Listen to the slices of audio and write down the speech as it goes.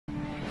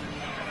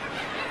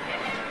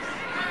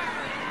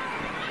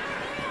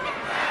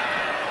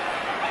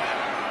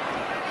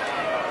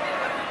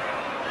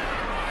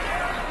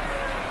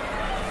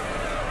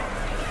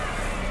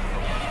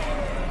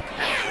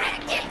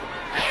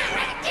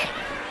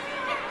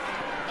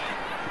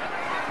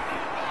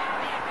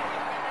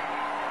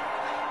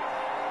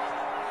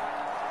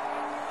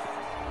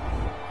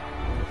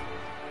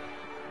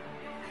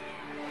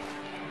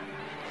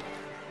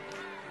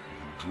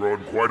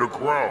drawn quite a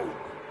crowd.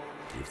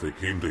 If they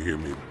came to hear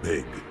me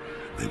beg,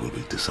 they will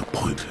be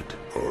disappointed.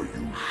 Are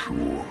you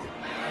sure?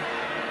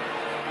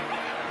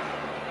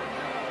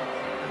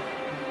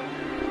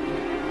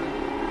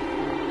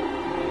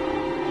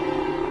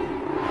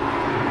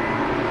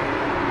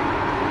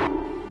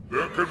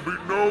 There can be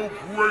no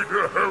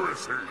greater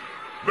heresy.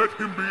 Let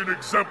him be an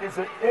example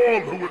for all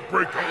who would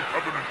break our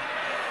covenant.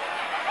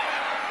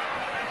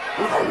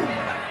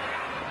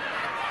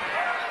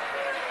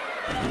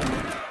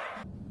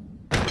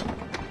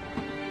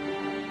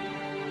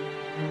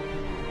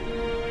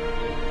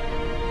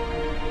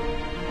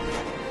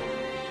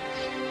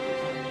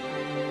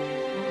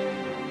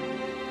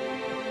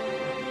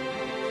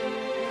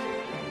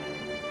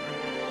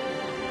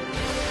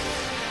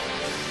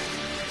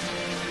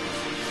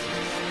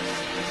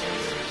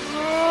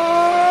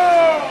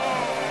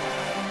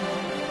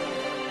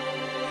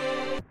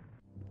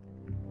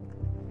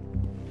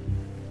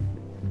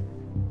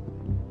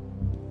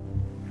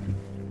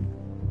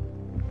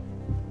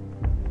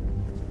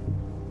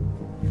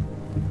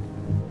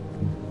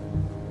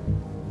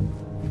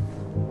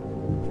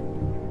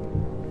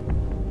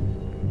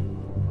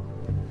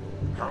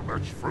 How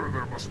much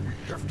further must we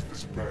heft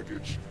this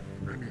baggage?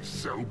 Any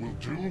cell will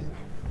do.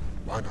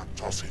 Why not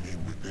toss him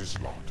in with this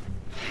lot?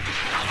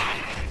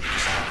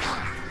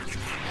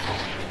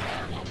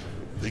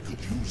 They could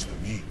use the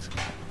meat.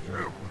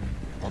 Hell,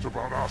 what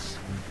about us?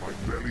 My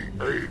belly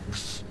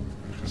aches.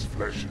 His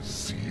flesh is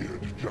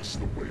seared just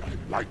the way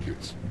I like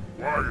it.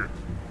 Quiet!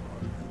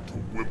 To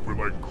whimper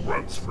like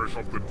grunts fresh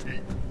off the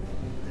teeth.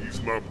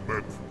 He's not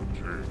meant for the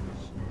caves.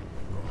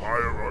 The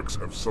hierarchs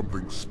have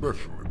something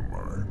special in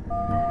mind.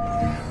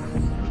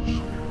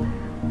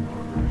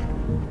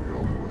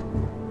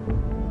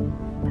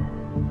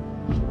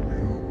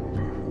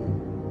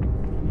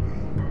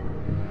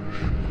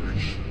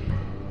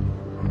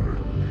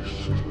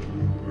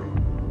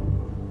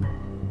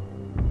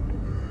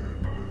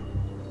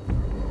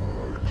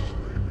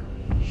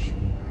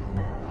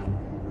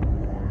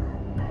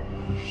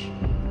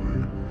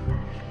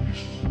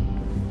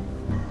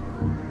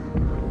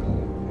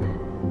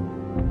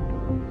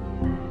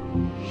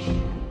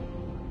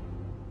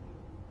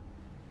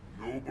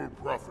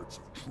 Prophets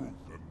of truth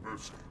and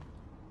mercy,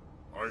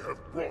 I have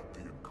brought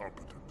the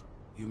incompetent.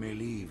 You may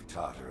leave,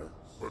 Tartarus.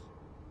 But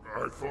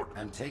I thought...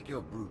 And take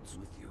your brutes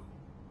with you.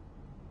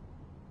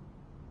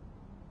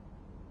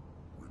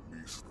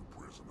 Release the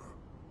prisoner.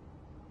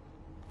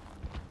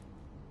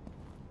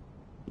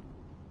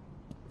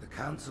 The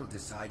council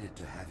decided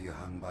to have you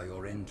hung by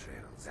your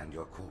entrails and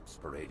your corpse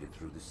paraded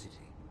through the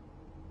city.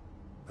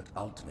 But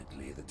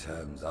ultimately, the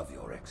terms of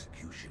your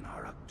execution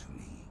are up to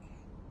me.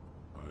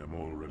 I am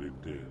already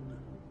dead.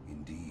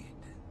 Indeed.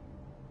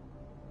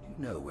 You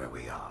know where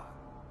we are.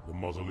 The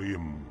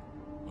mausoleum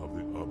of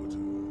the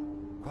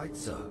Arbiter. Quite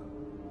so.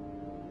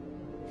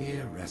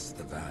 Here rests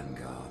the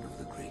vanguard of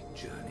the great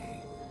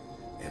journey.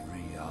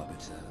 Every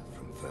Arbiter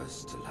from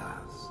first to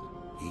last.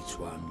 Each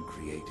one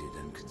created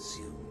and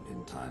consumed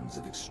in times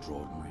of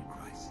extraordinary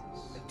crisis.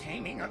 The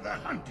taming of the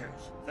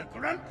Hunters, the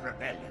Grunt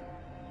Rebellion.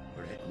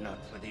 Were it not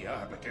for the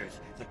Arbiters,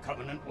 the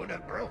Covenant would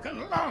have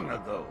broken long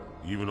ago.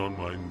 Even on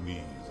my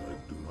knees,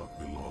 I do not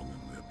belong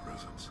in their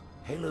presence.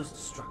 Halo's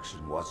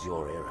destruction was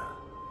your error,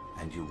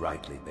 and you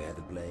rightly bear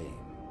the blame.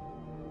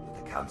 But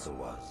the Council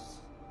was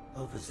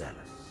overzealous.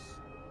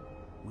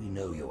 We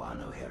know you are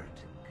no heretic.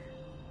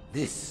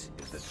 This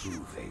is the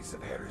true face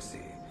of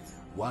heresy.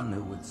 One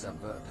who would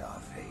subvert our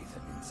faith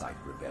and incite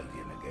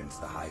rebellion against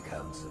the High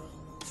Council.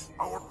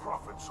 Our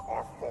prophets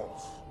are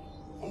false.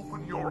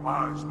 Open your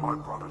eyes, my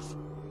brothers.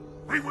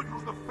 They would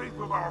use the faith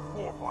of our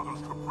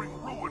forefathers to bring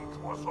ruin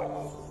to us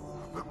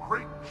all. The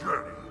great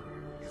journey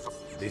is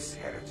a... This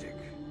heretic,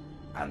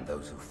 and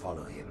those who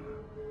follow him,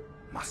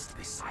 must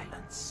be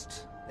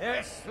silenced.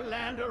 Their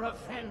slander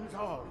offends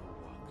all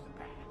who walk the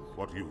path.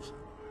 What use have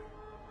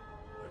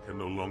I? I can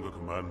no longer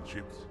command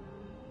ships,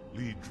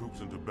 lead troops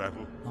into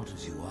battle. Not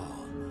as you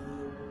are,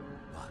 no,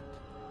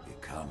 but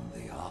become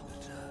the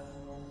Arbiter.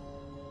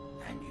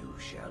 And you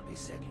shall be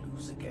set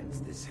loose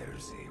against this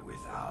heresy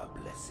with our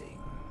blessing.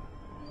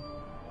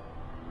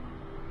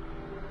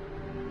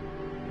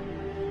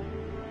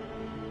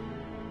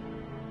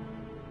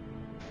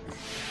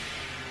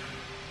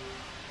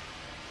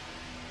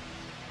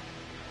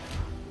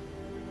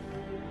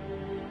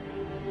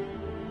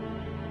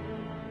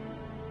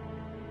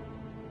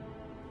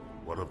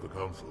 What of the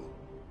Council?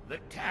 The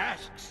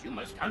tasks you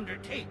must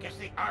undertake as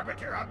the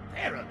Arbiter are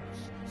perilous,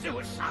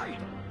 suicidal.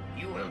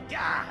 You will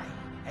die,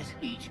 as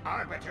each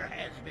Arbiter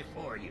has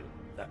before you.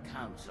 The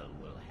Council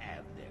will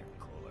have their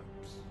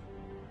corpse.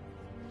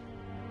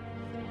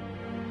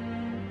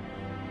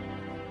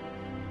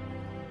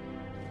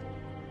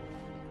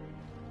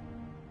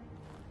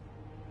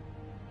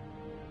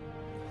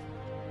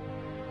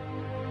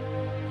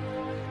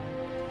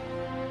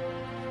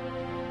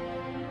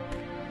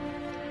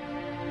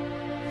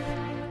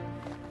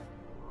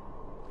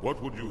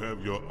 What would you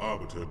have your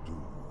Arbiter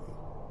do?